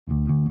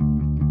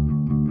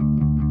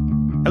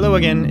Hello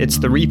again, it's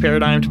the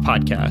Reparadigmed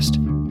podcast.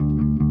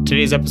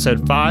 Today's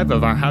episode 5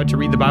 of our How to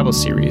Read the Bible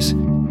series,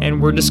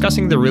 and we're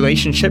discussing the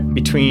relationship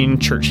between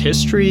church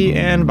history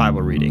and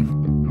Bible reading.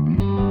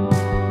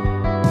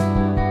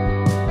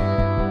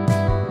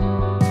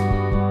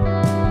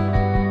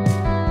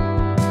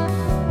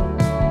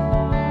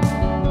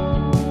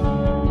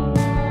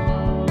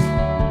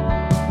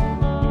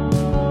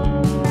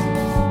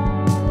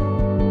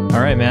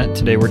 All right, Matt,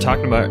 today we're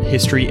talking about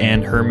history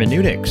and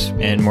hermeneutics,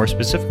 and more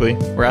specifically,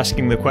 we're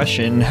asking the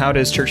question, how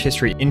does church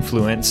history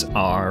influence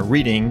our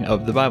reading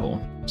of the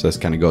Bible? So this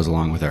kind of goes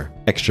along with our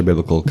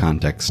extra-biblical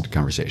context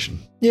conversation.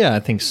 Yeah, I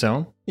think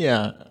so.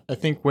 Yeah, I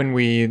think when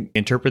we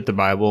interpret the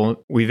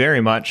Bible, we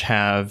very much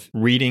have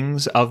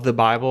readings of the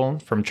Bible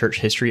from church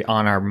history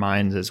on our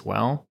minds as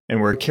well.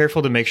 And we're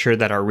careful to make sure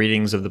that our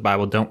readings of the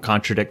Bible don't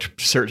contradict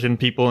certain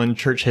people in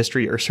church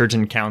history or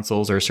certain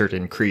councils or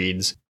certain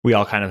creeds. We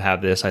all kind of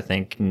have this, I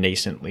think,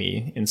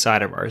 nascently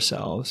inside of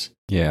ourselves.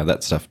 Yeah,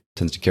 that stuff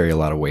tends to carry a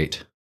lot of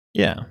weight.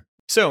 Yeah.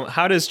 So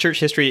how does church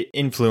history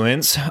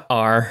influence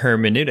our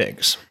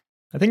hermeneutics?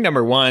 I think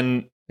number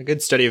one, a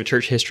good study of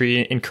church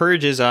history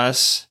encourages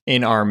us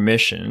in our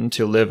mission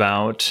to live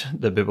out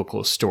the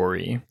biblical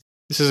story.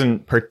 This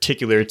isn't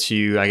particular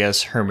to, I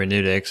guess,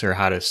 hermeneutics or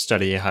how to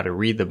study, how to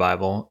read the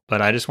Bible,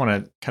 but I just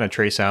want to kind of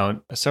trace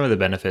out some of the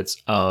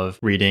benefits of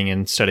reading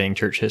and studying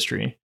church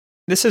history.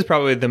 This is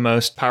probably the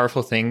most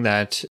powerful thing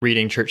that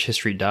reading church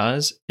history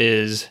does,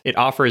 is it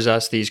offers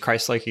us these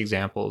Christ-like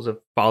examples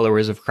of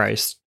followers of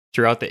Christ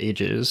throughout the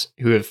ages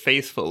who have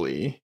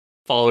faithfully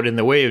followed in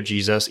the way of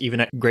Jesus, even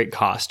at great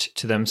cost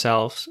to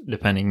themselves,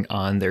 depending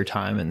on their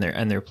time and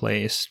their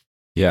place.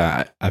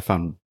 Yeah, I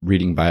found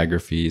reading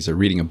biographies or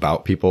reading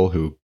about people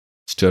who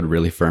stood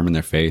really firm in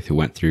their faith, who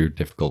went through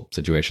difficult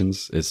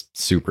situations, is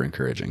super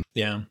encouraging.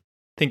 Yeah.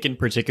 Think in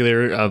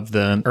particular of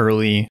the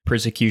early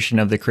persecution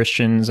of the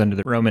Christians under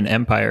the Roman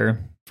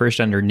Empire,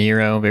 first under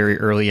Nero very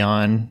early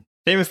on.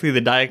 Famously,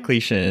 the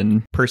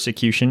Diocletian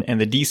persecution and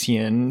the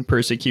Decian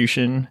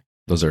persecution.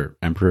 Those are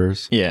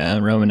emperors? Yeah,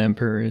 Roman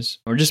emperors.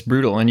 Or just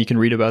brutal, and you can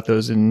read about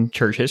those in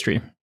church history.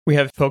 We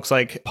have folks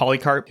like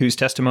Polycarp, whose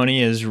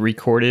testimony is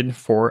recorded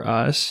for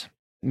us.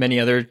 Many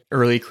other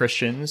early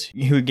Christians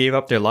who gave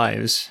up their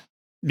lives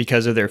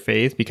because of their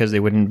faith, because they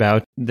wouldn't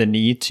bow the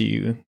knee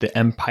to the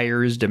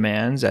empire's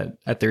demands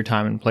at their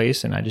time and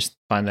place, and I just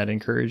find that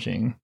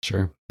encouraging.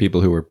 Sure.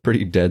 People who were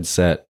pretty dead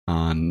set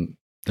on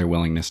their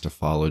willingness to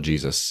follow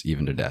Jesus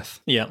even to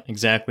death. Yeah,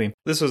 exactly.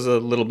 This was a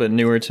little bit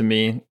newer to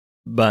me,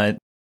 but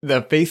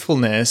the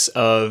faithfulness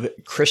of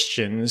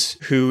Christians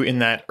who in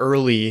that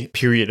early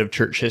period of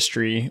church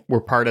history were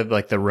part of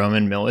like the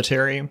Roman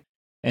military,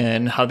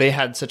 and how they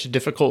had such a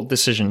difficult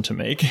decision to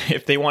make.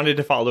 If they wanted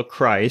to follow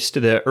Christ,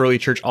 the early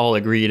church all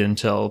agreed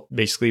until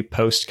basically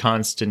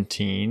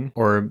post-Constantine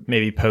or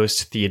maybe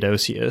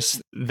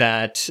post-Theodosius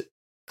that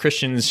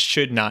Christians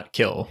should not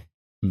kill.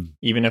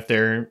 Even if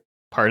they're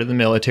part of the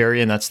military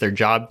and that's their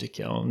job to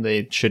kill,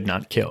 they should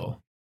not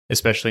kill,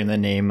 especially in the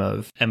name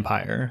of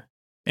empire.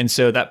 And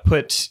so that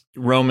put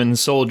Roman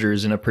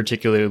soldiers in a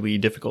particularly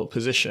difficult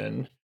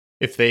position.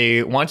 If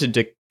they wanted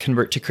to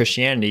convert to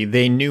Christianity,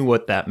 they knew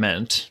what that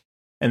meant.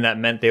 And that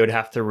meant they would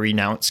have to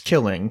renounce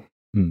killing.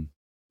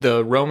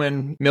 The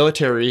Roman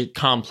military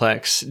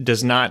complex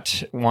does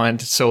not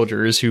want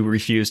soldiers who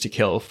refuse to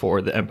kill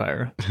for the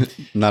empire.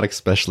 Not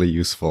especially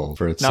useful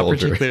for a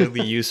soldier. Not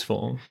particularly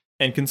useful.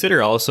 And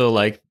consider also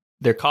like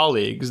their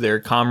colleagues, their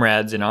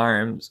comrades in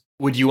arms.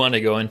 Would you want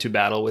to go into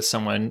battle with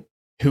someone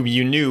who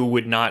you knew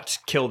would not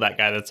kill that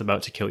guy that's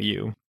about to kill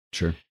you?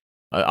 Sure.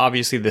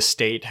 Obviously, the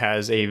state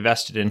has a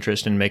vested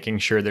interest in making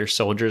sure their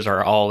soldiers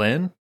are all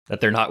in,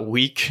 that they're not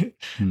weak,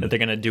 that they're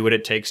going to do what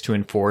it takes to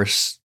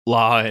enforce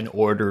law and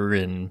order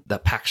and the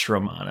Pax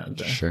Romana,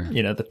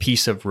 the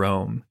peace of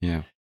Rome.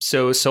 Yeah.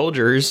 So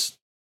soldiers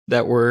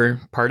that were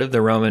part of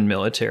the Roman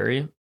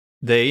military,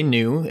 they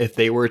knew if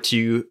they were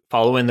to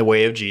follow in the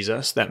way of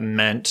Jesus, that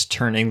meant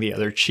turning the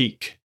other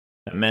cheek.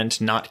 That meant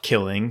not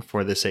killing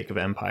for the sake of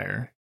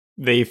empire.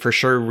 They for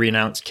sure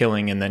renounce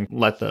killing and then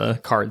let the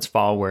cards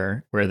fall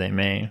where they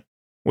may,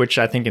 which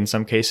I think in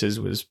some cases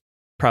was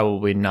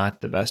probably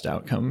not the best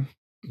outcome.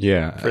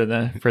 Yeah.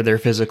 For their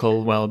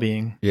physical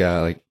well-being. Yeah,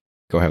 like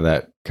go have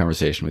that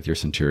conversation with your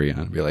centurion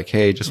and be like,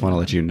 hey, just want to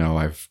let you know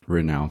I've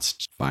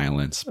renounced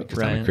violence because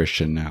I'm a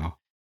Christian now.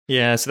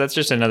 Yeah, so that's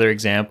just another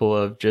example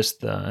of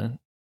just the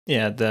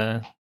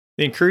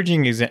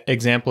encouraging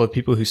example of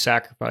people who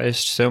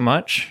sacrificed so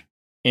much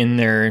in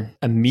their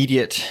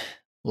immediate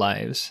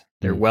lives.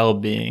 Their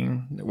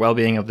well-being, the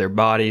well-being of their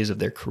bodies, of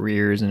their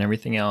careers, and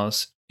everything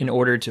else in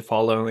order to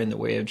follow in the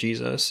way of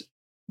Jesus.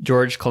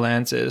 George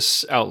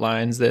Colantzis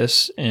outlines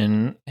this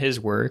in his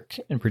work.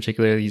 In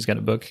particular, he's got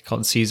a book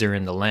called Caesar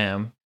and the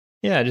Lamb.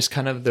 Yeah, just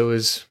kind of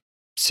those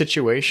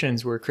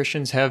situations where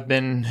Christians have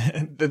been,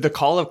 the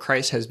call of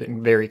Christ has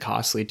been very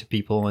costly to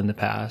people in the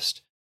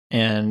past.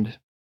 And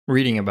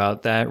reading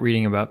about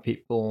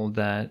people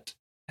that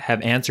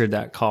have answered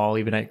that call,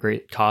 even at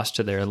great cost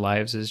to their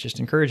lives, is just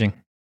encouraging.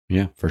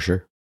 Yeah, for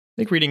sure.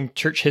 think reading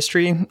church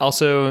history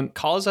also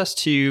calls us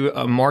to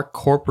a more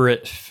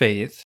corporate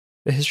faith.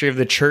 The history of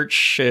the church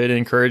should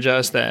encourage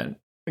us that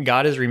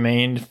God has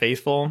remained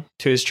faithful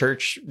to his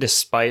church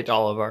despite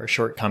all of our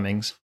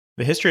shortcomings.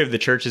 The history of the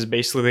church is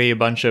basically a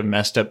bunch of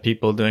messed up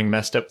people doing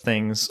messed up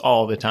things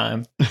all the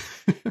time.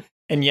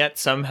 And yet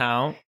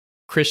somehow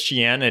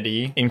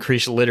Christianity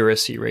increased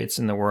literacy rates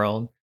in the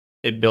world.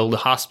 It built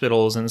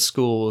hospitals and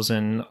schools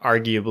and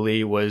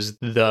arguably was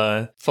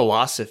the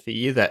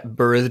philosophy that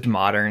birthed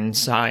modern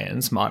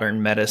science,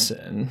 modern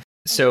medicine.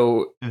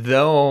 So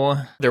though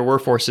there were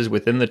forces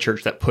within the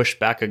church that pushed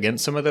back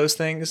against some of those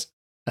things,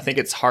 I think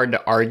it's hard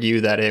to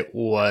argue that it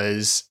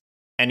was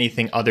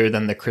anything other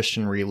than the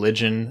Christian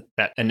religion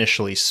that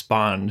initially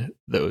spawned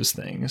those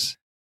things,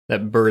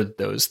 that birthed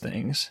those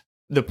things.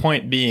 The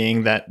point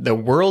being that the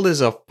world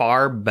is a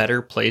far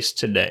better place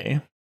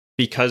today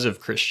because of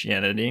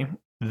Christianity,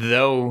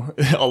 though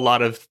a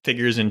lot of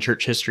figures in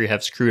church history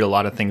have screwed a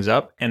lot of things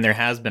up, and there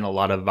has been a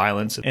lot of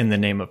violence in the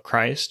name of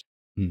Christ.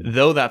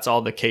 Though that's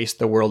all the case,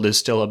 the world is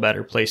still a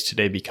better place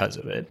today because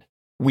of it.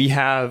 We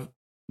have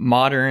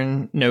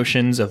modern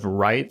notions of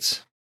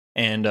rights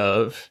and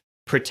of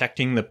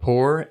protecting the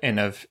poor and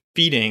of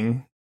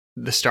feeding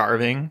the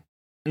starving.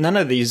 None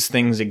of these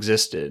things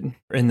existed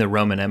in the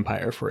Roman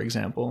Empire, for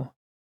example.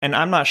 And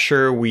I'm not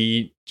sure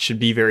we should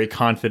be very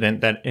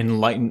confident that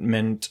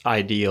Enlightenment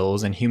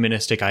ideals and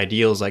humanistic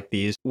ideals like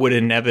these would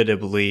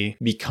inevitably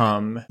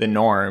become the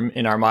norm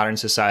in our modern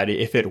society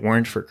if it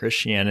weren't for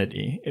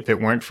Christianity, if it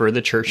weren't for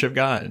the Church of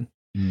God.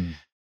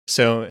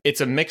 So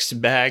it's a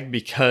mixed bag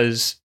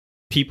because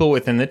people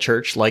within the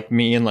church, like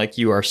me and like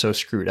you, are so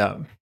screwed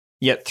up.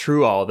 Yet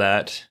through all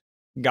that,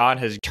 God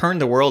has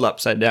turned the world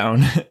upside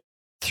down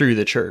through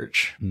the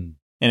church and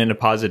in a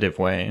positive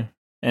way.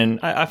 And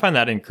I find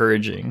that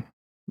encouraging,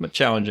 but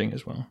challenging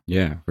as well.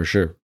 Yeah, for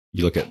sure.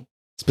 You look at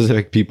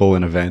specific people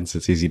and events,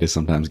 it's easy to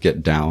sometimes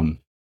get down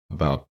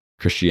about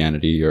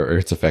Christianity or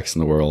its effects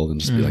in the world and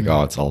just be like,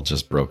 oh, it's all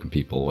just broken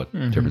people. What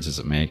difference does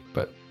it make?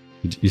 But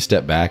you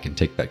step back and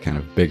take that kind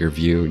of bigger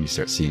view and you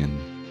start seeing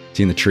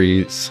the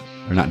trees,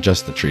 or not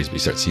just the trees, but you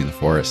start seeing the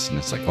forests. And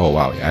it's like, oh,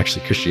 wow,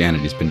 actually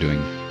Christianity's been doing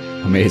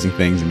amazing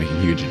things and making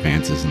huge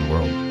advances in the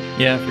world.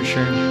 Yeah, for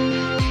sure.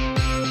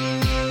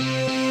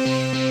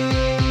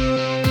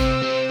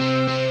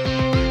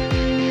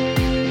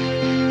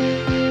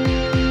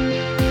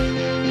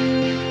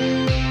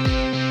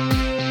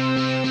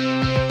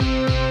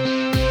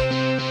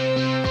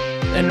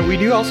 And we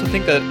do also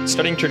think that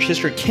studying church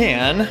history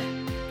can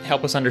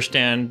help us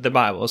understand the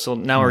Bible. So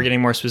now we're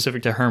getting more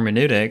specific to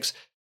hermeneutics.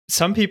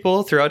 Some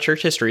people throughout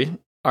church history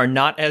are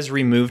not as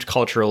removed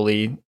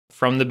culturally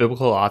from the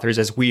biblical authors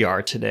as we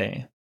are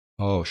today.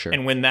 Oh, sure.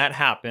 And when that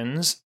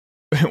happens,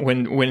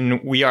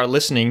 when we are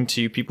listening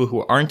to people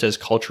who aren't as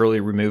culturally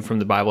removed from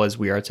the Bible as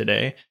we are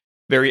today,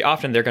 very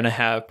often they're going to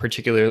have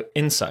particular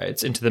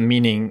insights into the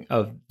meaning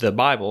of the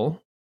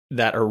Bible,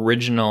 that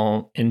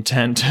original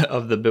intent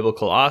of the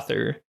biblical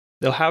author.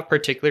 They'll have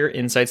particular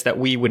insights that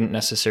we wouldn't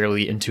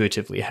necessarily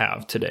intuitively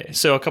have today.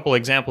 So a couple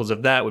examples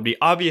of that would be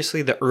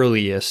obviously the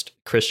earliest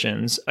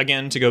Christians.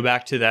 Again, to go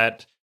back to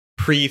that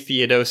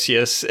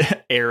pre-Theodosius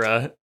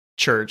era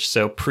church,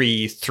 so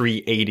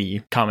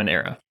pre-380 Common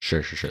Era.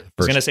 Sure. I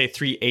was going to say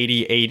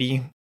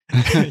 380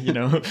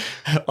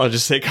 AD. I'll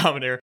just say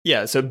Common Era.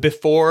 Yeah, so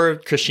before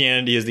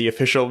Christianity is the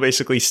official,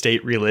 basically,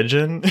 state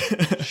religion.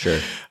 Sure.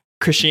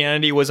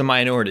 Christianity was a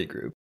minority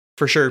group.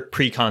 For sure,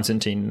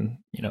 pre-Constantine,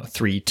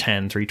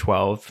 310,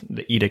 312,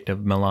 the Edict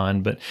of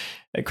Milan. But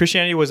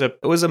Christianity was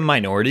a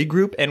minority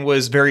group and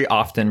was very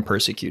often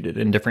persecuted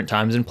in different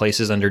times and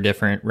places under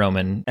different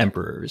Roman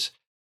emperors.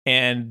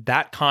 And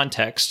that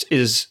context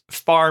is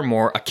far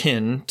more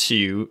akin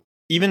to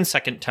even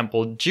Second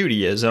Temple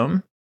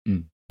Judaism,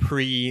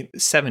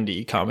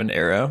 pre-70 Common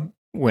Era,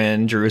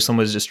 when Jerusalem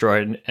was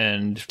destroyed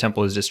and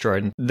Temple was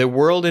destroyed. The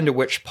world into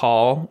which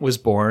Paul was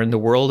born, the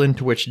world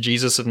into which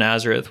Jesus of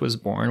Nazareth was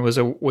born, was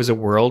a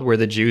world where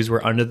the Jews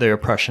were under the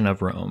oppression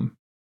of Rome.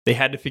 They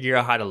had to figure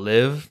out how to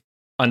live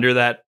under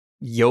that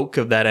yoke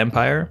of that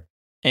empire,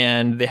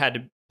 and they had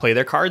to play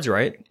their cards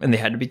right, and they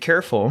had to be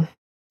careful,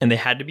 and they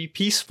had to be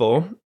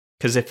peaceful,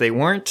 because if they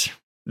weren't,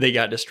 they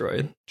got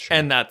destroyed. Sure.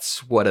 And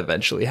that's what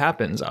eventually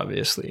happens,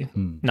 obviously.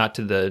 Not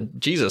to the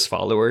Jesus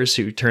followers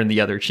who turned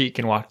the other cheek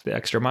and walked the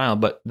extra mile,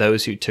 but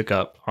those who took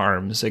up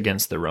arms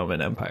against the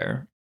Roman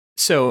Empire.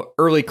 So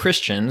early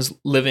Christians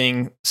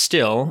living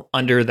still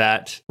under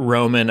that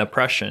Roman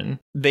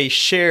oppression, they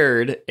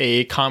shared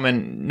a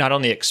common, not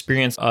only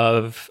experience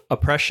of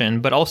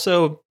oppression, but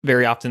also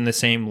very often the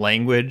same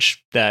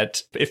language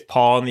that if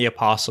Paul and the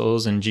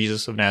apostles and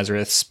Jesus of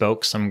Nazareth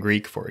spoke some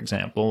Greek, for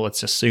example,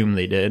 let's assume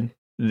they did,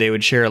 they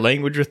would share a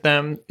language with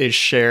them. They'd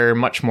share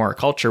much more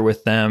culture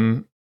with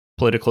them,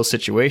 political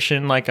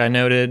situation, like I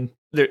noted.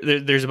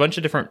 There's a bunch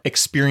of different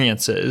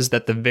experiences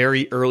that the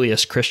very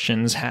earliest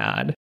Christians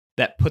had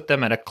that put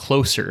them at a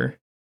closer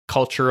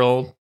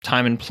cultural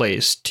time and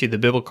place to the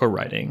biblical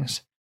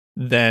writings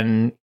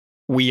than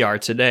we are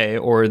today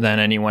or than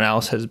anyone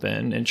else has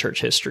been in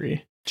church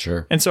history.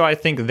 Sure. And so I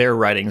think their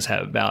writings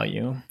have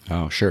value.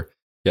 Oh, sure.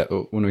 Yeah.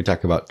 When we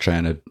talk about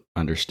trying to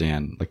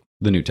understand like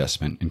the New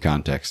Testament in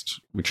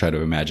context, we try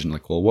to imagine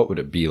like, well, what would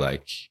it be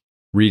like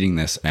reading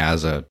this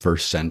as a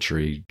first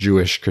century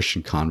Jewish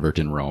Christian convert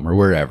in Rome or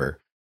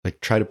wherever? Like,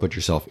 try to put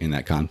yourself in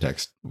that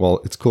context.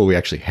 Well, it's cool. We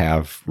actually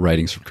have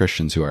writings from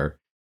Christians who are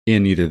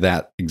in either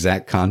that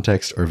exact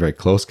context or very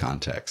close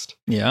context.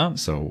 Yeah.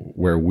 So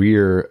where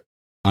we're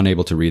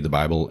unable to read the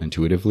Bible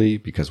intuitively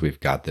because we've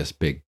got this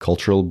big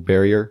cultural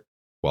barrier,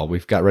 well,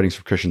 we've got writings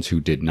from Christians who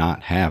did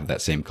not have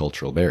that same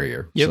cultural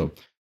barrier. Yep. So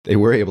they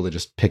were able to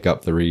just pick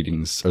up the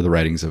readings or the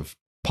writings of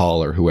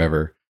Paul or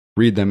whoever,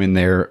 read them in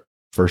their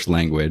first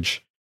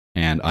language,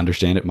 and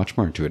understand it much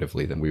more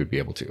intuitively than we would be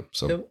able to.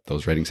 So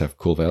those writings have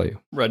cool value.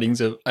 Writings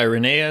of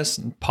Irenaeus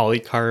and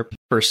Polycarp,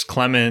 First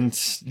Clement,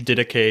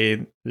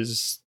 Didache.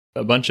 There's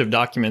a bunch of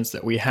documents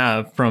that we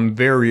have from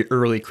very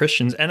early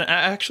Christians. And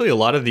actually, a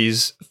lot of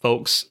these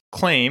folks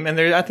claim, and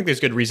I think there's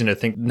good reason to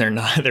think they're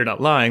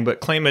not lying, but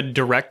claim a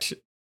direct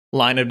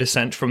line of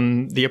descent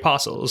from the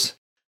apostles.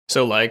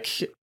 So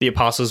like the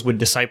apostles would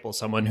disciple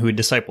someone who would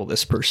disciple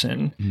this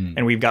person.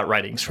 And we've got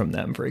writings from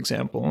them, for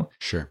example.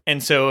 Sure.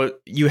 And so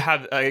you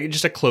have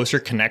just a closer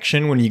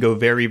connection when you go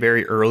very,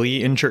 very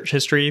early in church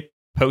history,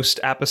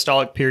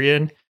 post-apostolic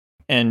period.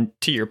 And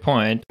to your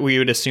point, we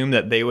would assume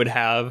that they would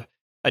have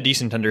a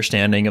decent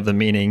understanding of the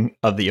meaning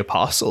of the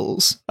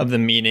apostles, of the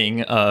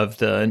meaning of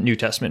the New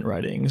Testament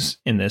writings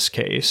in this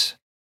case.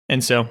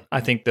 And so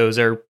I think those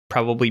are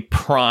probably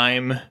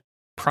prime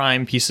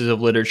pieces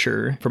of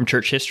literature from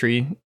church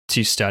history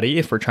to study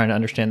if we're trying to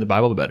understand the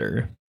Bible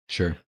better.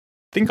 Sure.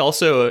 I think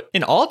also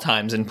in all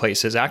times and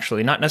places,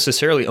 actually, not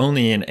necessarily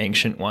only in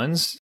ancient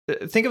ones.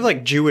 Think of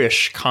like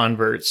Jewish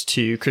converts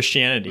to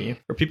Christianity,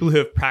 or people who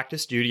have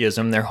practiced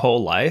Judaism their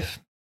whole life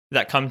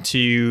that come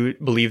to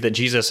believe that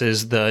Jesus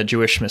is the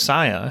Jewish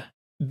Messiah.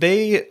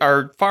 They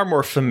are far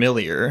more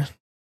familiar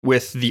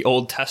with the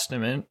Old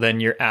Testament than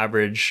your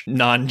average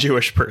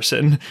non-Jewish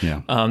person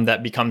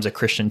that becomes a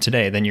Christian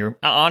today, than your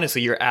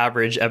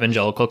average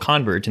evangelical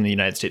convert in the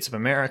United States of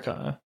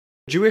America.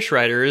 Jewish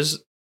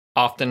writers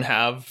often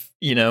have,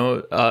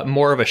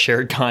 more of a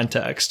shared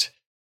context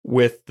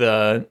with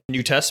the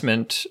New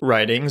Testament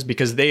writings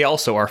because they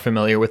also are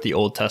familiar with the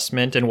Old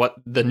Testament and what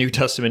the New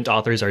Testament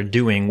authors are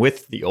doing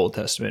with the Old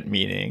Testament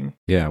meaning.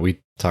 Yeah,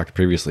 we talked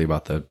previously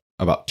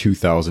about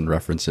 2,000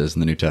 references in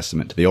the New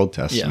Testament to the Old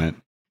Testament.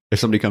 Yeah. If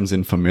somebody comes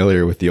in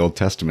familiar with the Old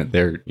Testament,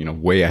 they're,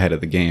 way ahead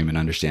of the game in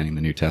understanding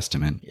the New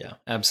Testament. Yeah,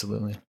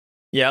 absolutely.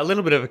 Yeah, a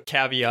little bit of a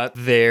caveat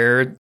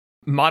there.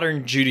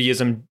 Modern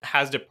Judaism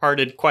has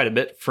departed quite a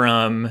bit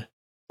from,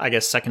 I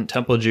guess, Second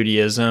Temple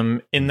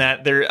Judaism in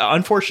that there,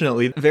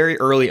 unfortunately, very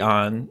early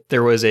on,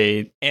 there was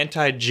a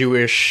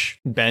anti-Jewish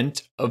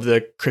bent of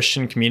the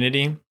Christian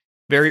community.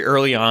 Very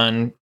early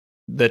on,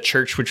 the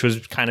church, which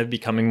was kind of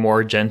becoming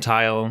more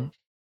Gentile,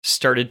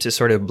 started to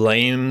sort of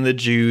blame the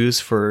Jews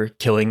for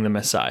killing the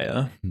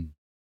Messiah.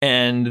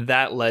 And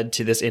that led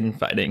to this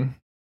infighting.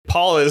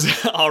 Paul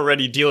is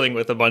already dealing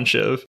with a bunch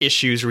of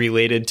issues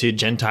related to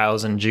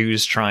Gentiles and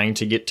Jews trying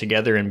to get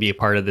together and be a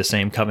part of the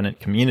same covenant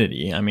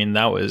community. I mean,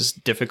 that was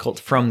difficult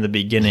from the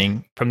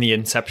beginning, from the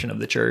inception of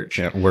the church.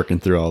 Yeah, working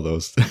through all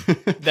those.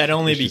 That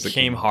only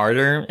became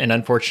harder. And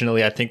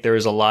unfortunately, I think there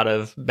was a lot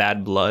of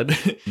bad blood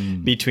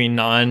between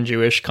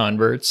non-Jewish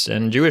converts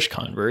and Jewish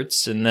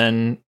converts. And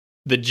then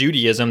the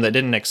Judaism that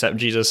didn't accept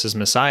Jesus'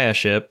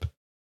 messiahship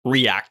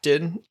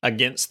reacted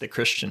against the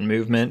Christian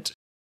movement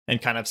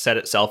and kind of set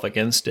itself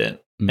against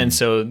it. And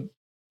so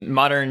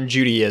modern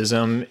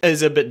Judaism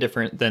is a bit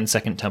different than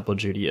Second Temple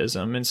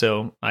Judaism. And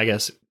so I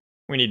guess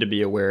we need to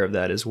be aware of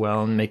that as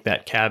well and make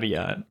that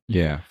caveat.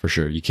 Yeah, for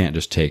sure. You can't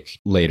just take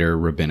later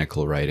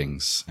rabbinical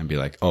writings and be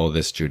like, oh,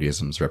 this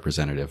Judaism is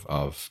representative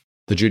of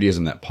the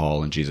Judaism that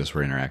Paul and Jesus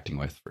were interacting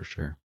with, for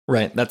sure.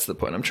 Right. That's the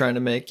point I'm trying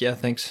to make. Yeah,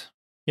 thanks.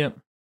 Yep.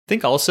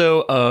 Think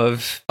also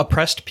of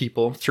oppressed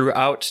people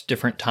throughout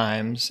different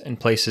times and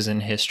places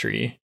in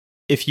history.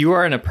 If you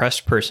are an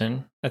oppressed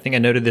person, I think I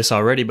noted this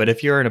already, but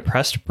if you're an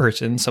oppressed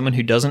person, someone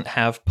who doesn't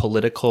have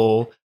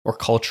political or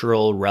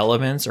cultural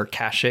relevance or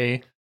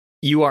cachet,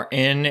 you are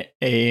in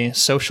a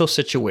social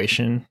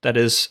situation that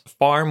is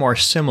far more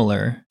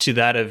similar to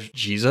that of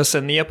Jesus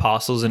and the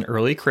apostles and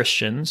early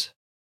Christians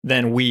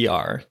than we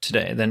are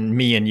today, than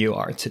me and you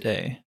are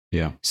today.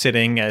 Yeah.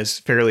 Sitting as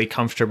fairly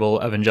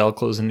comfortable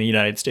evangelicals in the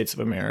United States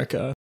of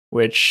America,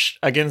 which,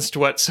 against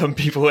what some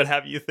people would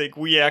have you think,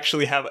 we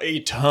actually have a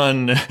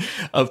ton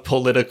of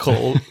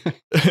political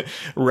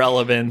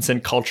relevance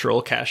and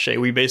cultural cachet.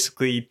 We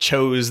basically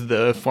chose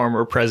the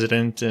former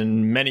president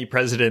and many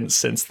presidents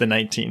since the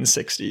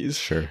 1960s.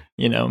 Sure.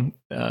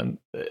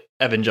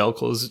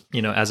 Evangelicals,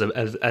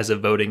 as a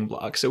voting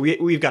bloc. So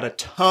we've got a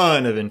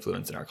ton of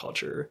influence in our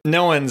culture.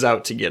 No one's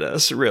out to get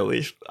us,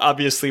 really.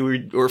 Obviously,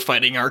 we're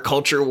fighting our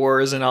culture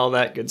wars and all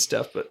that good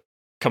stuff, but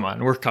come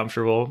on, we're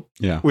comfortable.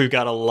 Yeah. We've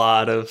got a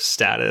lot of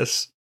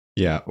status.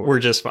 Yeah. We're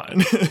just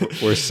fine.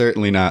 We're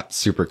certainly not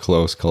super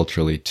close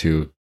culturally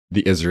to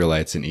the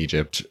Israelites in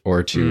Egypt,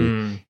 or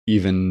to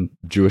even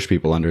Jewish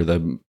people under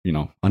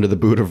the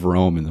boot of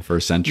Rome in the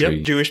first century.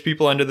 Yep, Jewish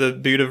people under the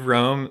boot of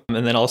Rome,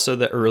 and then also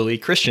the early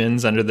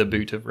Christians under the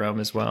boot of Rome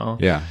as well.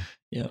 Yeah.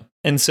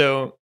 And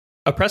so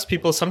oppressed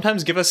people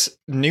sometimes give us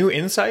new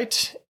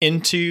insight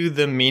into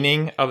the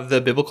meaning of the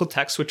biblical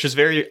text, which is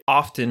very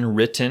often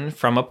written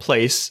from a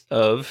place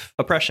of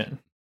oppression.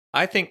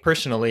 I think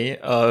personally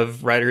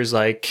of writers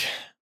like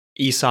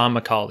Esau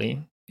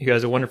Macaulay, who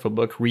has a wonderful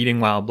book, Reading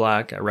While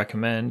Black, I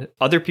recommend.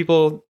 Other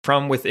people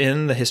from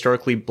within the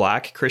historically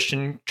Black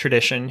Christian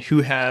tradition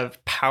who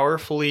have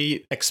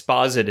powerfully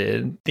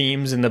exposited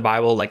themes in the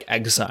Bible like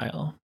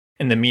exile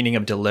and the meaning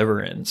of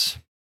deliverance.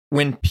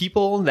 When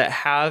people that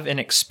have an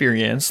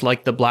experience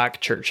like the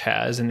Black church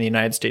has in the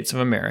United States of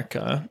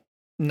America,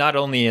 not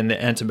only in the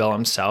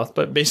antebellum South,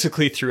 but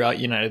basically throughout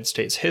United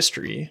States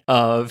history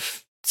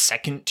of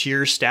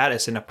second-tier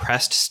status and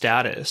oppressed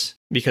status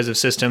because of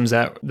systems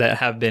that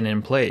have been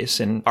in place.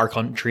 In our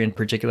country in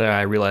particular,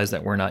 I realize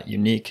that we're not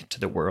unique to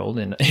the world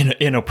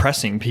in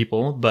oppressing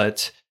people,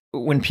 but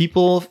when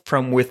people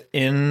from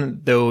within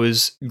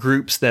those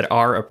groups that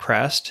are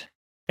oppressed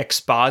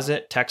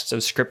exposit texts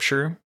of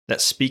scripture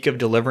that speak of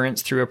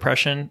deliverance through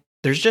oppression,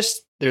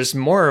 there's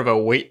more of a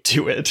weight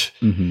to it.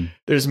 Mm-hmm.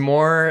 There's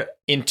more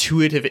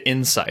intuitive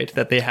insight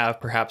that they have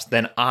perhaps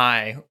than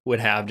I would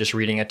have just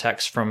reading a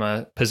text from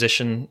a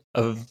position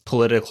of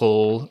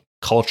political,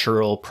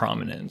 cultural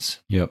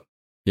prominence. Yep.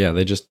 Yeah,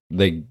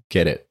 they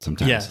get it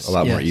sometimes a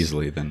lot more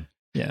easily than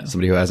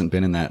somebody who hasn't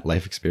been in that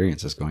life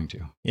experience is going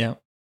to. Yeah.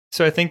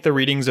 So I think the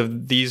readings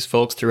of these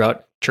folks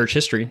throughout church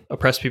history,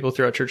 oppressed people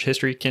throughout church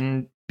history,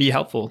 can be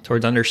helpful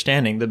towards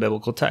understanding the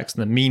biblical text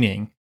and the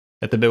meaning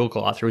that the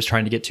biblical author was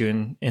trying to get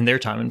to in their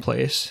time and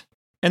place.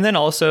 And then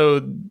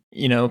also,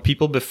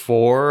 people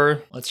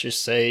before, let's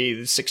just say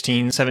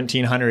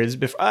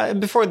 1700s,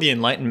 before the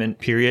Enlightenment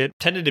period,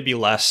 tended to be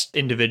less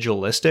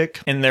individualistic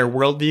in their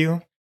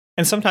worldview.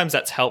 And sometimes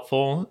that's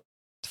helpful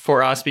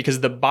for us because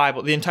the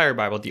Bible, the entire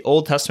Bible, the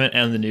Old Testament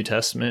and the New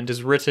Testament,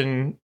 is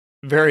written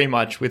very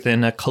much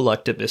within a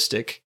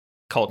collectivistic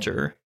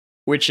culture,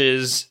 which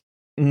is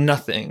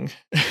nothing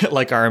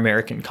like our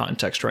American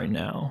context right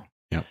now.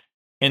 Yep.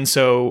 And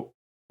so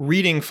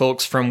reading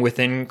folks from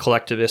within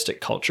collectivistic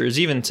cultures,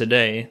 even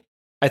today,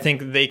 I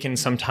think they can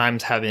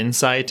sometimes have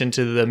insight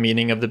into the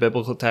meaning of the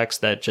biblical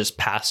text that just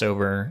pass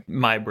over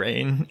my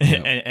brain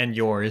and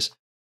yours.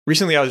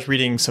 Recently, I was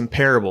reading some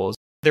parables.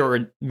 They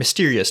were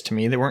mysterious to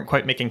me. They weren't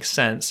quite making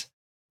sense.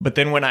 But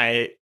then when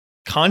I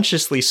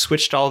consciously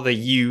switched all the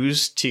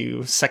yous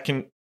to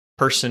second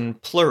person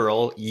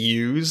plural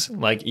yous,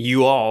 like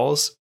you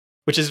alls,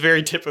 which is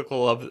very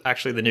typical of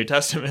actually the New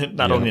Testament,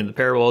 not only in the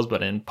parables,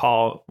 but in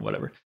Paul,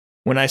 whatever.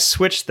 When I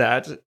switched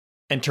that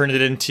and turned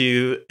it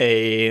into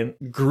a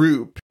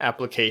group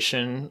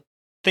application,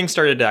 things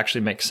started to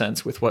actually make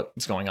sense with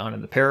what's going on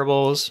in the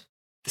parables.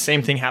 The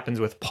same thing happens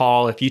with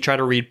Paul. If you try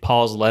to read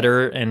Paul's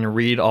letter and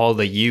read all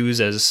the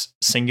yous as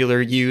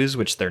singular yous,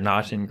 which they're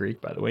not in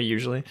Greek, by the way,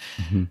 usually.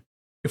 Mm-hmm.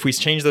 If we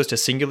change those to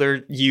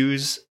singular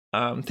yous,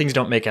 things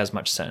don't make as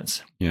much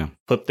sense. Yeah.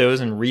 Flip those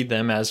and read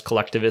them as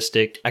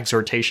collectivistic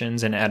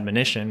exhortations and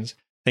admonitions.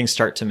 Things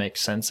start to make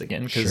sense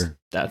again because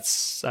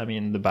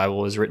the Bible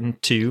was written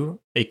to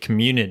a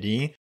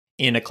community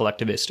in a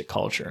collectivistic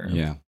culture.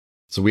 Yeah.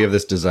 So we have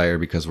this desire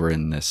because we're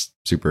in this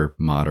super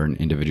modern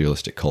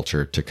individualistic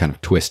culture to kind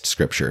of twist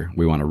scripture.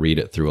 We want to read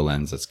it through a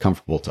lens that's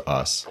comfortable to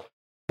us.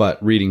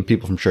 But reading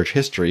people from church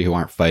history who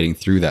aren't fighting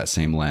through that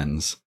same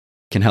lens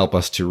can help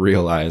us to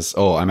realize,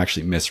 oh, I'm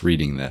actually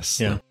misreading this.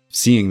 Yeah.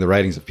 Seeing the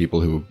writings of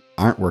people who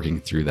aren't working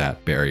through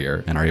that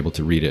barrier and are able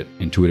to read it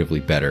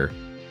intuitively better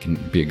can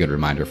be a good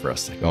reminder for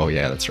us. Like, oh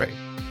yeah, that's right.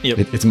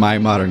 Yep. It's my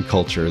modern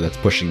culture that's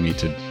pushing me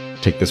to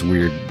take this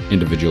weird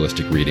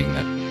individualistic reading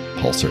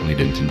that Paul certainly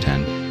didn't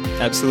intend.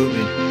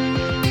 Absolutely.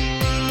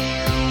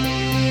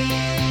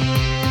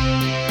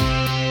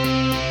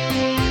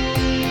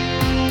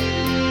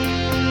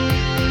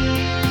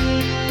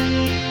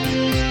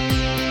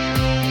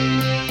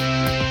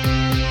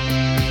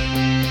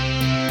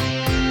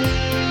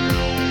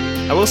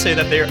 I will say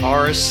that there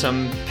are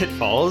some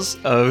pitfalls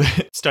of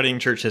studying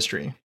church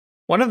history.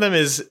 One of them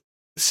is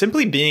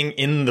simply being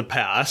in the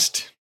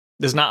past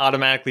does not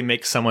automatically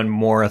make someone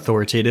more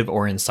authoritative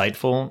or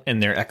insightful in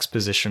their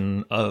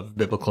exposition of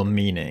biblical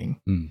meaning.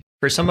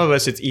 For some of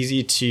us, it's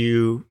easy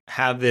to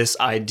have this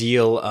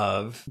ideal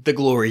of the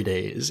glory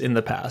days in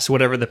the past,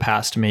 whatever the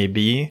past may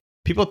be.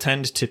 People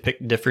tend to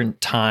pick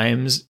different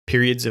times,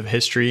 periods of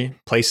history,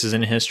 places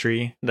in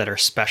history that are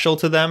special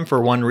to them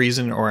for one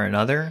reason or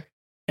another.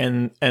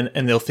 And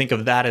they'll think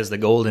of that as the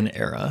golden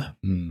era.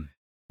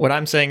 What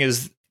I'm saying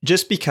is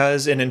just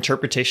because an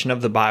interpretation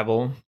of the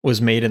Bible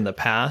was made in the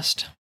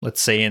past, let's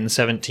say in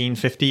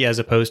 1750 as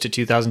opposed to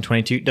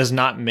 2022, does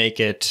not make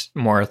it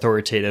more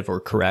authoritative or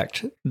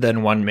correct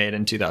than one made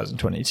in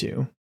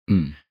 2022.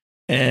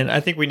 And I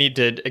think we need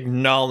to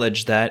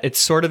acknowledge that it's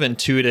sort of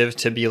intuitive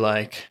to be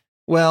like,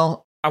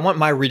 well, I want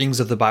my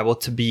readings of the Bible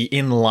to be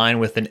in line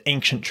with an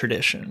ancient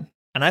tradition.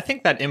 And I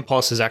think that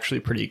impulse is actually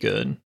pretty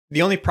good.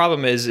 The only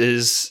problem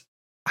is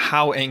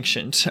how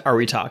ancient are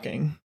we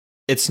talking?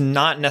 It's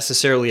not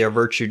necessarily a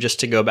virtue just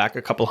to go back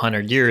a couple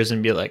hundred years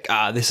and be like,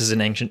 this is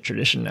an ancient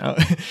tradition now.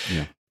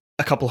 Yeah.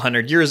 A couple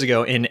hundred years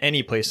ago, in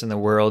any place in the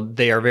world,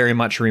 they are very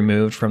much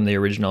removed from the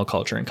original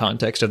culture and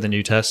context of the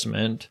New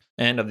Testament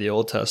and of the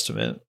Old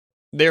Testament.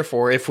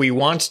 Therefore, if we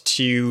want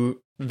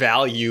to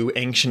value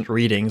ancient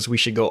readings, we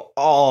should go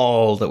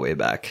all the way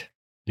back,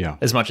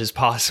 as much as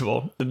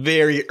possible. The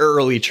very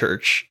early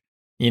church,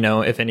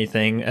 if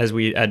anything, as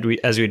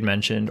we'd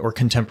mentioned, or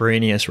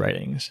contemporaneous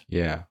writings.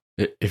 Yeah.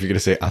 If you're going to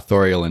say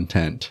authorial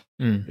intent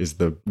is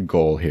the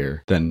goal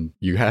here, then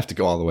you have to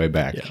go all the way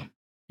back.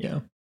 Yeah.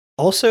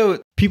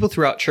 Also, people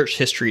throughout church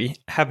history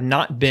have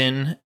not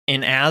been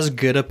in as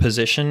good a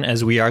position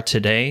as we are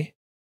today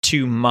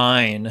to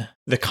mine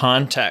the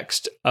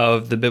context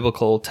of the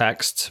biblical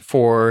texts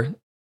for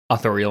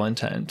authorial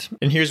intent.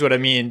 And here's what I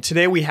mean.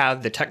 Today we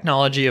have the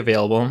technology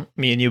available.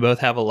 Me and you both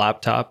have a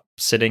laptop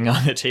sitting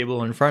on the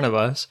table in front of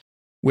us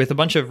with a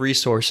bunch of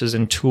resources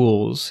and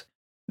tools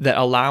that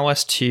allow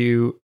us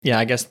to,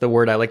 I guess the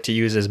word I like to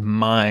use is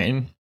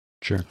mine.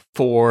 Sure.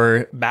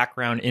 For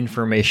background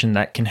information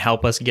that can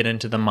help us get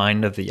into the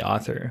mind of the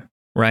author,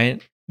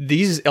 right?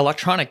 These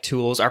electronic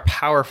tools are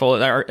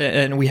powerful,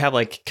 and we have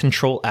like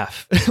Control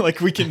F. Like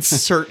we can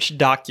search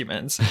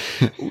documents,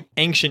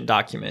 ancient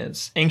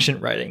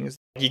writings.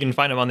 You can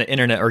find them on the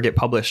internet or get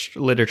published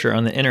literature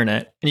on the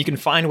internet, and you can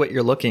find what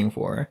you're looking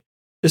for.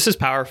 This is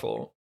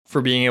powerful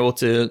for being able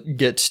to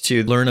get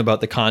to learn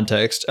about the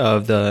context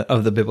of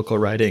the biblical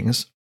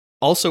writings.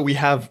 Also, we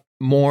have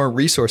more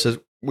resources.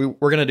 We're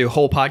going to do a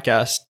whole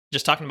podcast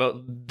just talking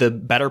about the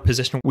better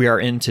position we are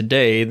in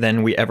today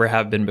than we ever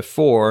have been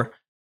before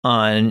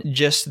on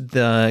just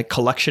the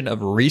collection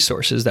of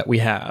resources that we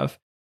have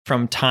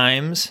from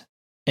times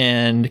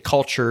and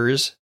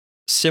cultures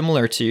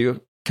similar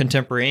to,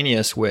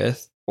 contemporaneous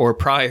with, or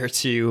prior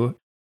to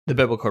the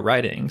biblical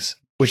writings,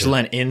 which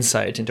lend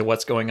insight into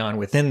what's going on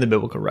within the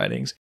biblical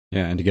writings.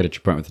 Yeah, and to get at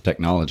your point with the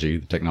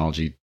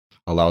technology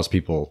allows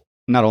people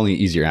not only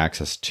easier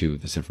access to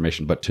this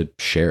information, but to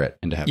share it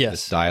and to have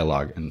this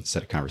dialogue and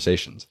set of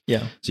conversations.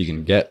 Yeah. So you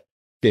can get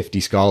 50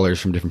 scholars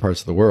from different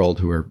parts of the world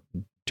who are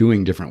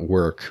doing different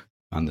work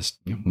on this,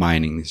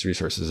 mining these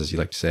resources, as you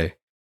like to say.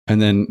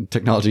 And then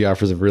technology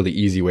offers a really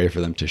easy way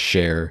for them to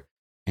share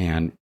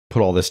and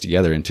put all this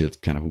together into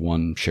kind of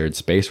one shared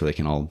space where they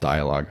can all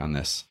dialogue on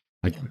this.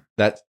 Like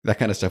that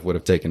kind of stuff would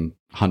have taken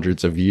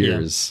hundreds of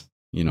years,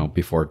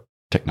 before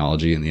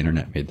technology and the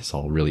internet made this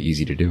all really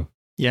easy to do.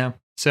 Yeah.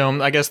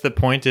 So I guess the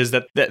point is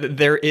that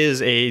there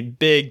is a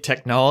big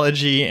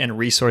technology and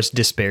resource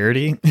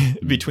disparity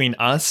between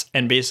us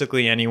and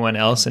basically anyone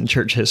else in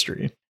church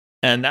history.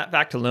 And that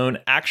fact alone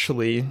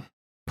actually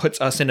puts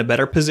us in a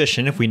better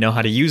position, if we know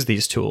how to use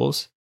these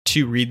tools,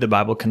 to read the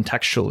Bible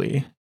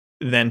contextually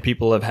than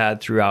people have had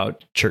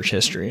throughout church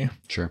history.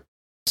 Sure.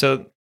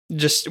 So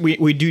just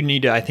we do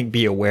need to, I think,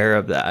 be aware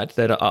of that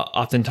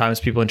oftentimes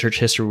people in church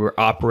history were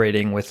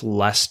operating with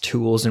less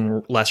tools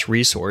and less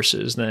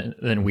resources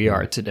than we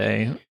are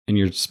today. And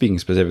you're speaking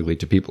specifically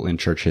to people in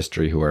church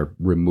history who are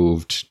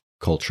removed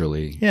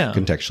culturally,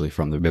 contextually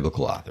from the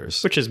biblical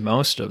authors. Which is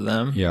most of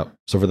them. Yeah.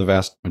 So for the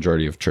vast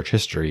majority of church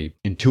history,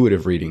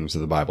 intuitive readings of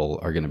the Bible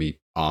are going to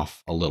be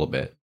off a little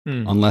bit.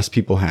 Unless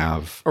people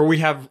have... Or we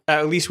have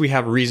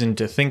reason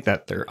to think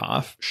that they're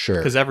off. Sure.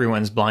 Because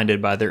everyone's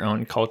blinded by their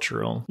own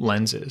cultural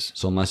lenses.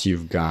 So unless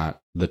you've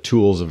got the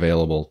tools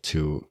available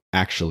to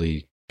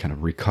actually kind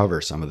of recover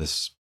some of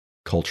this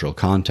cultural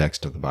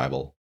context of the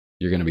Bible,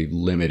 you're going to be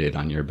limited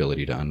on your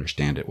ability to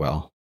understand it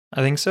well.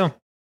 I think so.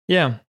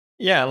 Yeah.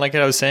 Yeah, like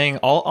I was saying,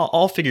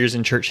 all figures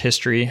in church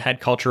history had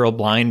cultural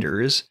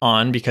blinders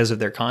on because of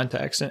their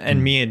context,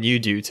 and me and you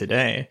do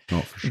today.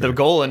 Oh, for sure. The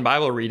goal in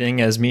Bible reading,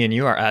 as me and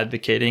you are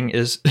advocating,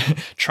 is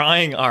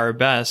trying our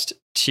best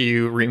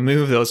to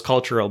remove those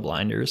cultural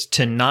blinders,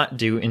 to not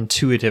do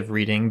intuitive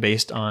reading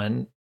based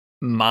on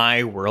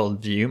my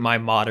worldview, my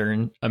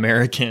modern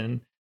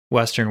American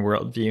Western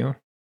worldview,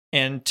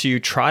 and to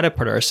try to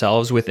put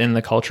ourselves within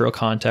the cultural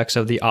context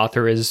of the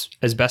author as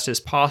best as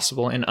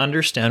possible and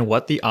understand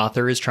what the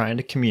author is trying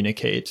to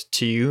communicate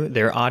to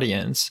their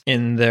audience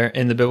in the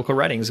biblical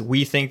writings.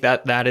 We think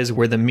that is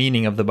where the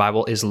meaning of the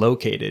Bible is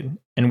located.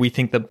 And we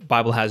think the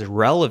Bible has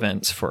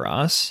relevance for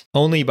us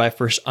only by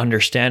first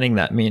understanding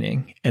that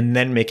meaning and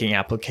then making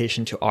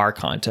application to our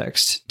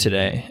context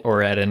today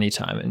or at any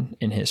time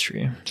in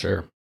history.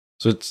 Sure.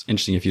 So it's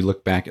interesting if you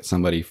look back at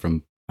somebody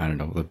from, I don't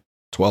know, the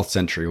 12th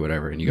century or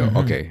whatever, and you go,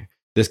 okay,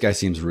 this guy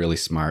seems really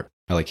smart.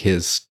 I like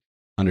his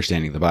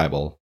understanding of the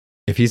Bible.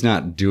 If he's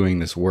not doing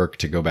this work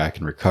to go back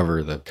and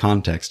recover the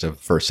context of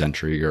first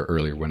century or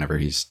earlier,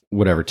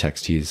 whatever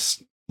text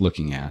he's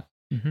looking at,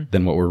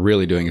 then what we're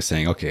really doing is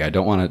saying, okay, I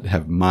don't want to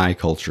have my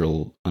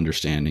cultural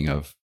understanding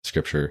of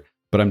scripture,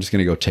 but I'm just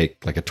going to go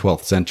take like a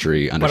 12th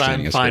century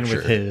understanding of scripture. But I'm fine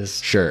with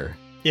his. Sure.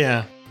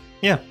 Yeah.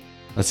 Yeah.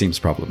 That seems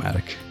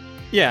problematic.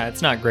 Yeah,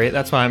 it's not great.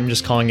 That's why I'm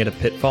just calling it a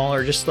pitfall,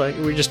 or just like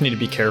we just need to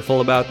be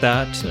careful about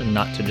that and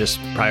not to just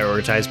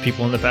prioritize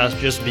people in the past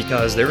just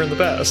because they're in the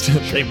past.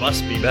 They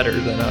must be better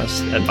than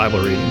us at Bible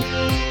reading.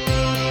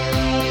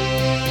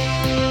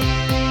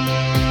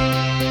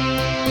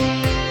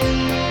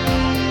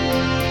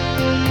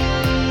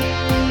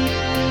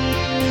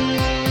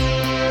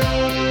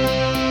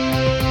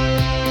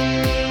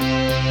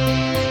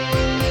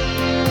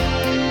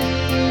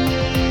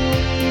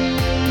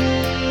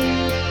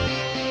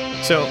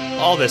 So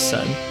all this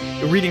said,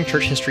 reading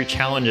church history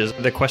challenges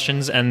the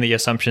questions and the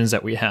assumptions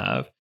that we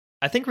have.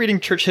 I think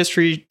reading church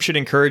history should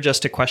encourage us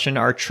to question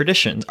our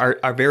traditions,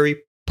 our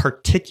very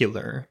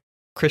particular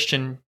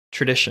Christian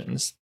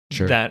traditions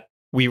that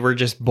we were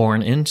just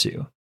born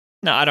into.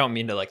 Now, I don't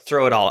mean to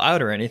throw it all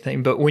out or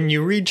anything, but when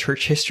you read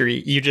church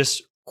history, you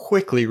just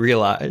quickly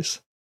realize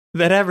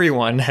that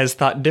everyone has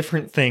thought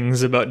different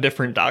things about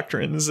different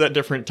doctrines at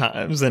different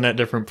times and at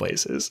different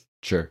places.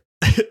 Sure.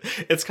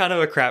 It's kind of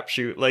a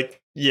crapshoot.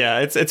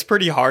 It's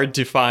pretty hard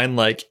to find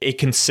a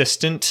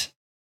consistent,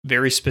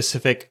 very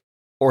specific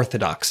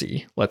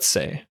orthodoxy, let's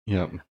say,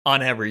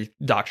 on every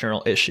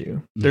doctrinal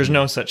issue. There's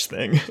no such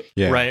thing,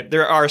 right?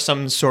 There are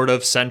some sort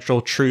of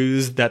central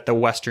truths that the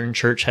Western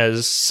church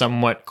has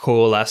somewhat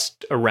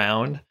coalesced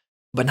around,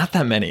 but not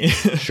that many.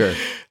 Sure.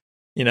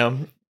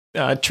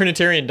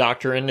 Trinitarian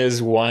doctrine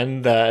is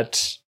one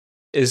that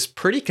is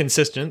pretty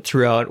consistent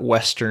throughout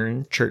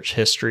Western church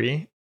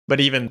history, but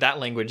even that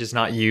language is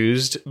not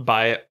used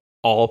by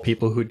all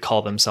people who'd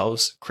call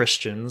themselves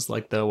Christians,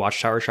 like the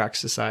Watchtower Tract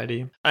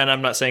Society. And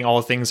I'm not saying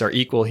all things are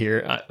equal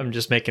here. I'm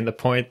just making the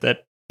point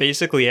that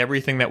basically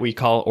everything that we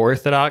call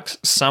orthodox,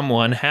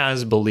 someone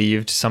has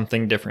believed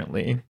something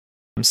differently.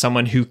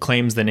 Someone who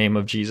claims the name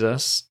of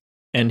Jesus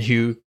and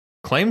who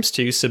claims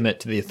to submit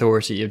to the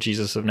authority of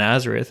Jesus of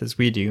Nazareth, as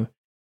we do,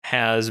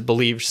 has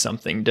believed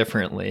something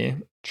differently.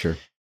 Sure.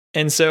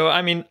 And so,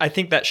 I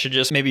think that should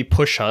just maybe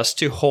push us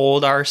to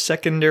hold our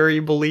secondary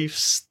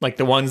beliefs, like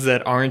the ones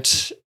that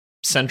aren't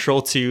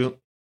central to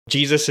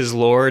Jesus is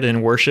Lord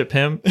and worship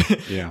him.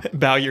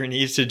 Bow your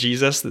knees to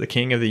Jesus, the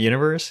King of the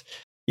universe.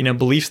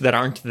 Beliefs that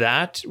aren't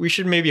that, we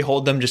should maybe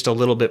hold them just a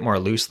little bit more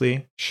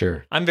loosely.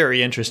 Sure. I'm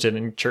very interested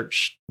in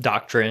church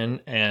doctrine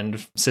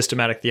and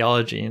systematic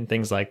theology and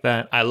things like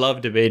that. I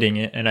love debating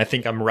it, and I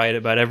think I'm right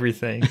about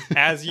everything,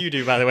 as you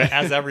do, by the way,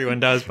 as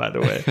everyone does, by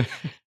the way.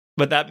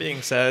 But that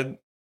being said,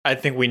 I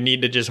think we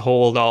need to just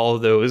hold all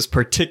of those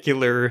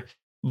particular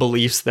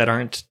beliefs that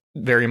aren't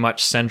very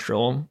much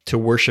central to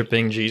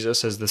worshiping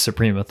Jesus as the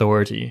supreme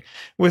authority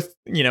with,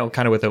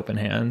 kind of with open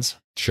hands.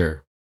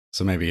 Sure.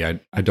 So maybe I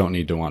don't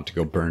need to want to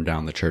go burn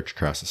down the church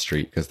across the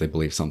street because they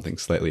believe something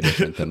slightly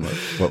different than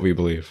what we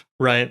believe.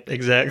 Right,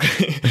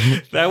 exactly.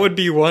 That would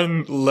be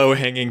one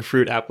low-hanging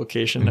fruit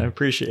application. I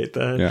appreciate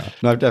that. Yeah,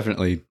 no, I've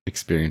definitely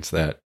experienced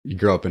that. You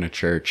grow up in a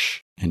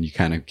church and you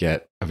kind of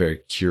get a very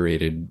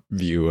curated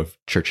view of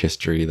church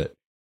history that,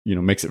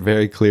 makes it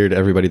very clear to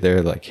everybody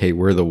there, hey,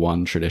 we're the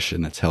one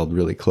tradition that's held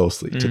really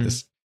closely to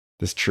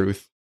this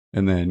truth.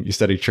 And then you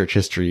study church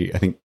history, I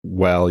think,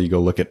 you go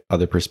look at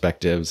other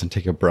perspectives and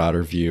take a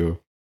broader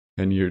view.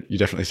 And you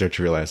definitely start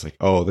to realize,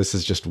 this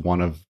is just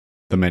one of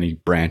the many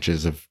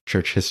branches of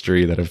church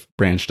history that have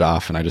branched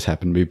off. And I just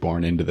happen to be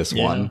born into this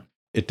one.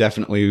 It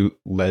definitely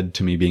led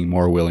to me being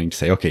more willing to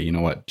say, okay, you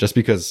know what? Just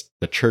because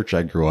the church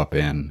I grew up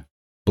in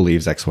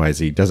believes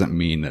XYZ doesn't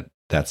mean that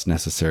that's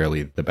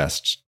necessarily the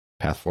best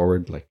path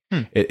forward.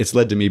 It's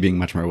led to me being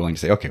much more willing to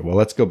say, okay, well,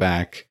 let's go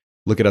back,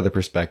 look at other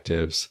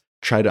perspectives,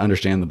 try to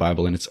understand the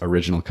Bible in its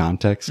original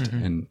context.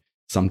 And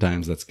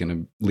sometimes that's going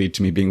to lead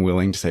to me being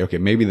willing to say, okay,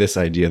 maybe this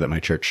idea that my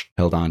church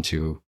held on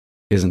to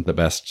isn't the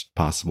best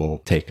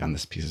possible take on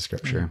this piece of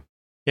scripture.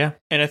 Yeah.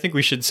 And I think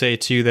we should say,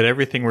 too, that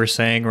everything we're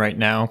saying right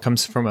now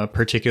comes from a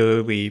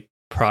particularly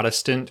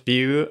Protestant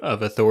view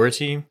of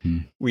authority.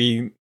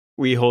 We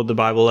hold the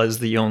Bible as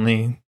the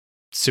only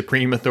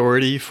supreme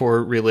authority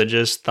for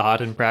religious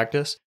thought and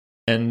practice.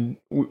 And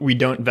we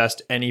don't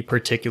vest any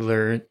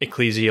particular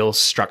ecclesial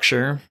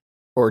structure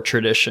or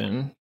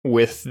tradition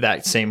with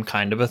that same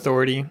kind of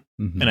authority.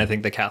 And I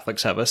think the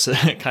Catholics have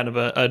kind of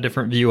a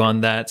different view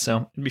on that.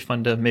 So it'd be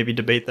fun to maybe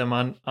debate them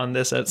on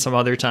this at some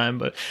other time.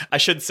 But I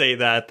should say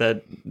that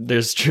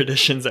there's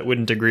traditions that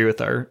wouldn't agree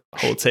with our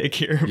whole take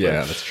here.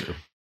 Yeah, that's true.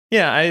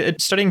 Yeah,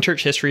 studying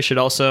church history should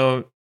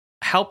also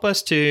help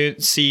us to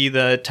see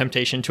the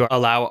temptation to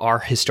allow our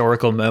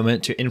historical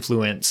moment to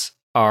influence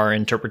our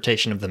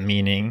interpretation of the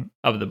meaning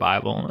of the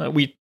Bible.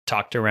 We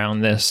talked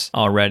around this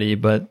already,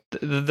 but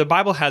the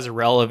Bible has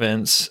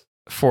relevance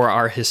for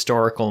our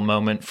historical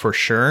moment for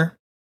sure,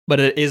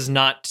 but it is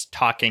not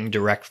talking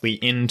directly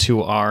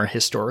into our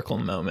historical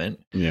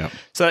moment. Yeah.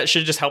 So that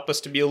should just help us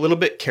to be a little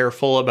bit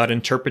careful about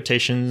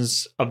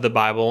interpretations of the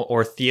Bible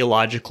or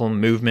theological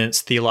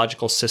movements,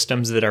 theological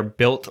systems that are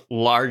built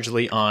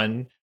largely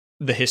on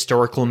the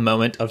historical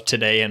moment of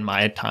today and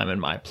my time and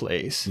my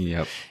place.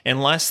 Yep.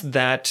 Unless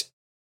that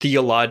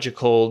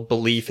theological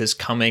belief is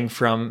coming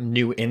from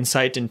new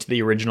insight into the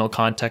original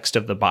context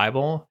of the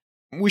Bible,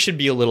 we should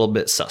be a little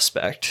bit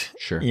suspect.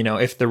 Sure.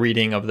 If the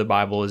reading of the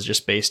Bible is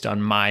just based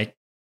on my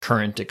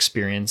current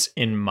experience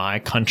in my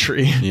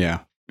country.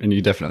 Yeah. And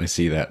you definitely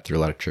see that through a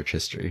lot of church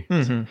history.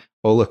 Mm-hmm.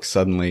 Oh, look,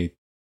 suddenly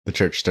the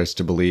church starts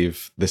to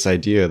believe this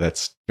idea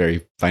that's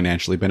very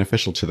financially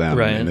beneficial to them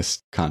in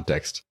this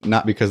context.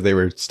 Not because they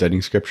were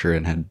studying scripture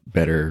and had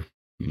better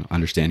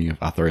understanding of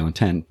authorial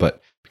intent, but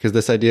because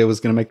this idea was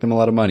going to make them a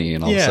lot of money.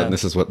 And all of a sudden,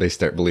 this is what they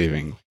start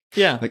believing.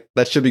 Yeah. Like,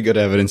 that should be good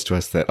evidence to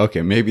us that,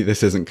 okay, maybe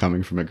this isn't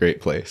coming from a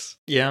great place.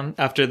 Yeah.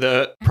 After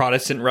the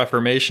Protestant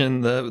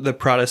Reformation, the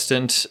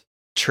Protestant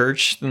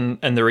church and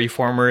the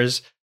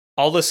reformers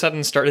all of a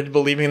sudden started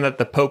believing that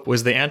the Pope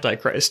was the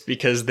Antichrist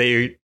because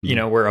they,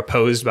 were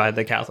opposed by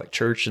the Catholic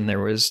Church, and there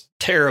was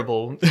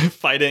terrible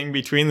fighting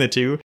between the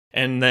two.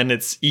 And then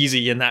it's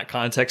easy in that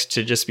context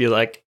to just be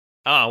like,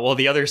 well,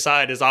 the other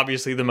side is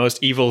obviously the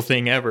most evil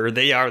thing ever.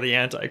 They are the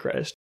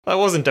Antichrist. That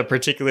wasn't a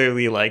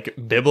particularly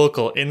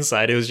biblical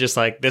insight. It was just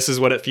like, this is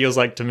what it feels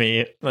like to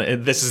me.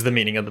 This is the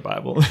meaning of the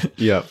Bible.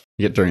 Yeah.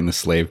 Yet during the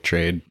slave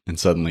trade, and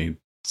suddenly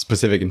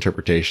specific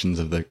interpretations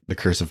of the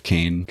curse of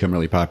Cain become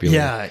really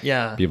popular.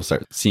 Yeah. People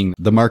start seeing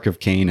the mark of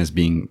Cain as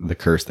being the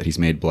curse that he's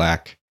made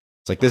black.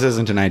 It's like, this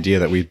isn't an idea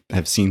that we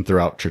have seen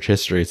throughout church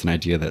history. It's an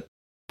idea that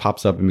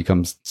pops up and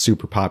becomes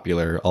super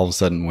popular all of a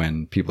sudden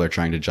when people are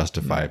trying to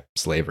justify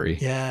slavery.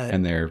 Yeah.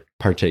 And they're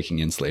partaking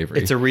in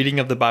slavery. It's a reading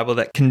of the Bible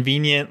that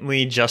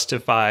conveniently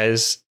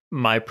justifies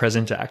my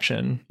present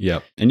action.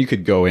 Yep. And you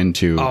could go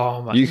into...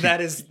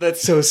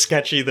 that's so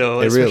sketchy,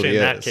 though, especially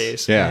in that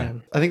case. Yeah.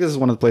 Man. I think this is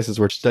one of the places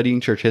where studying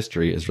church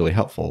history is really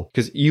helpful,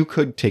 because you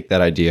could take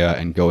that idea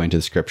and go into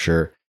the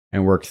scripture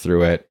and work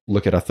through it,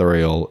 look at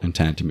authorial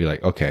intent and be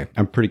like, okay,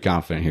 I'm pretty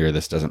confident here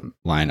this doesn't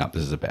line up.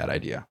 This is a bad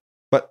idea.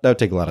 But that would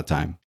take a lot of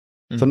time.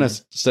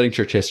 Sometimes studying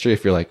church history,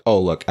 if you're like, oh,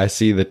 look, I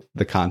see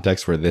the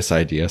context where this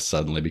idea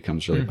suddenly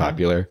becomes really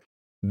popular,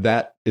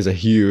 that is a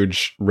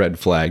huge red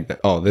flag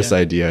that, this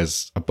idea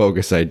is a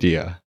bogus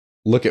idea.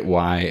 Look at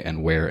why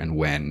and where and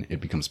when it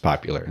becomes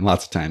popular. And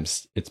lots of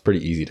times it's pretty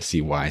easy to see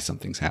why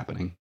something's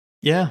happening.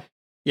 Yeah.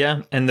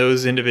 Yeah. And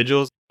those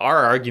individuals,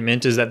 our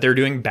argument is that they're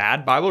doing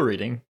bad Bible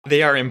reading.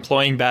 They are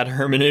employing bad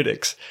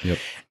hermeneutics. Yep.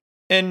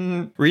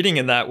 And reading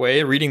in that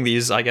way, reading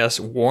these, I guess,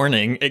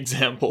 warning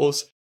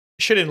examples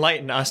should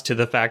enlighten us to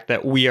the fact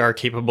that we are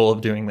capable of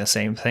doing the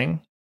same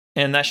thing.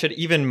 And that should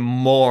even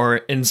more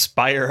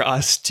inspire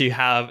us to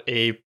have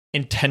a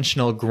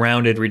intentional,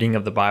 grounded reading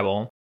of the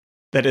Bible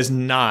that is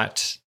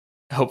not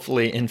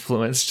hopefully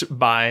influenced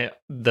by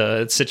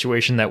the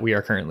situation that we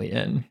are currently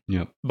in.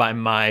 Yep. By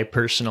my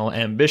personal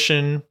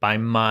ambition, by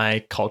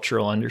my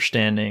cultural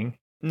understanding.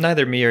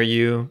 Neither me or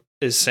you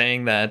is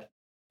saying that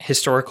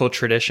historical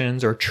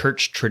traditions or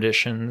church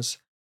traditions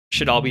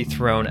should all be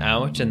thrown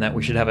out and that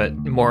we should have a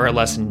more or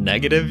less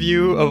negative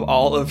view of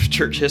all of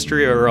church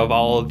history or of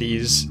all of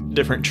these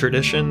different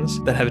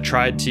traditions that have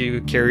tried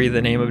to carry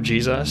the name of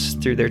Jesus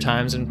through their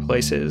times and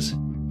places.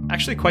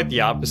 Actually, quite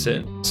the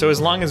opposite. So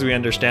as long as we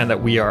understand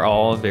that we are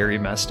all very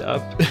messed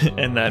up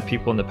and that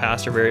people in the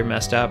past are very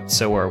messed up,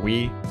 so are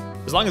we.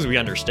 As long as we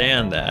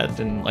understand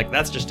that, and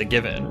that's just a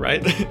given,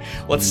 right?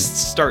 Let's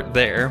start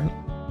there.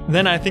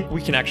 Then I think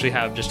we can actually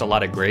have just a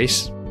lot of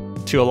grace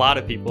to a lot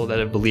of people that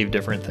have believed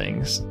different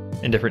things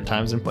in different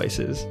times and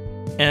places.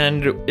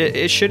 And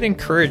it should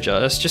encourage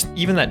us, just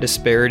even that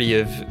disparity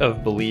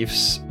of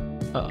beliefs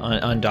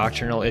on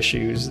doctrinal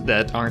issues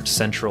that aren't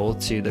central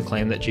to the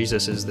claim that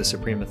Jesus is the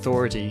supreme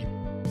authority.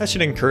 That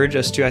should encourage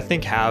us to, I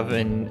think, have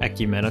an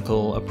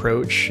ecumenical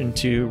approach and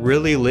to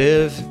really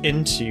live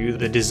into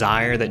the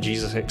desire that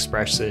Jesus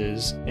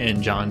expresses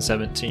in John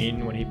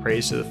 17 when he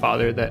prays to the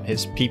Father that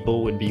his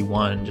people would be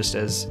one, just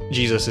as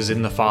Jesus is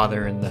in the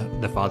Father and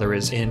the Father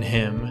is in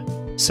him.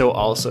 So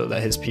also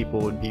that his people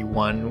would be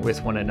one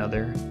with one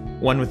another,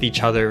 one with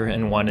each other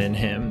and one in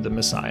him, the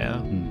Messiah.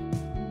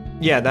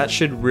 Yeah, that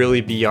should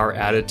really be our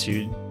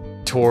attitude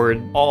toward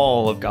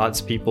all of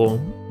God's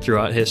people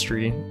throughout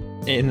history,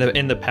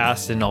 in the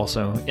past and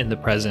also in the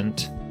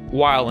present,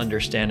 while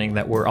understanding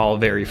that we're all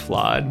very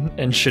flawed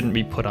and shouldn't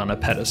be put on a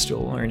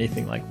pedestal or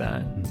anything like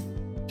that.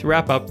 To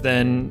wrap up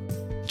then,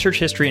 church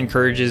history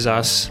encourages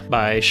us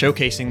by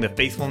showcasing the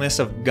faithfulness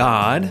of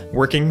God,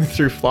 working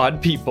through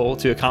flawed people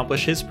to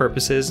accomplish his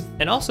purposes,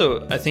 and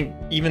also, I think,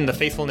 even the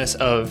faithfulness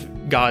of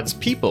God's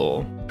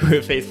people who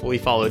have faithfully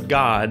followed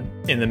God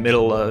in the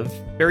middle of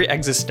very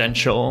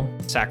existential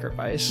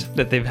sacrifice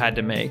that they've had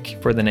to make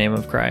for the name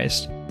of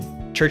Christ.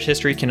 Church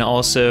history can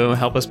also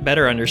help us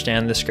better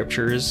understand the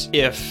scriptures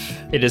if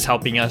it is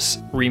helping us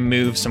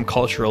remove some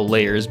cultural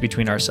layers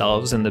between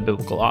ourselves and the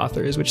biblical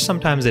authors, which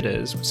sometimes it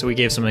is. So we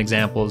gave some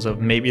examples of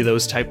maybe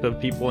those type of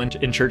people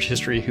in church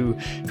history who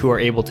are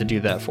able to do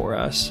that for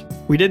us.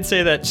 We did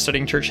say that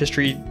studying church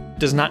history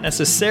does not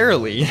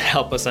necessarily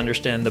help us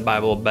understand the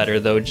Bible better,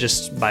 though,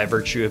 just by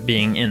virtue of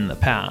being in the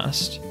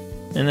past.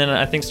 And then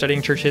I think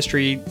studying church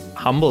history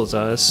humbles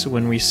us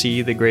when we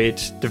see the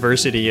great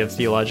diversity of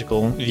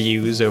theological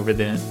views over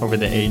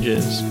the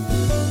ages.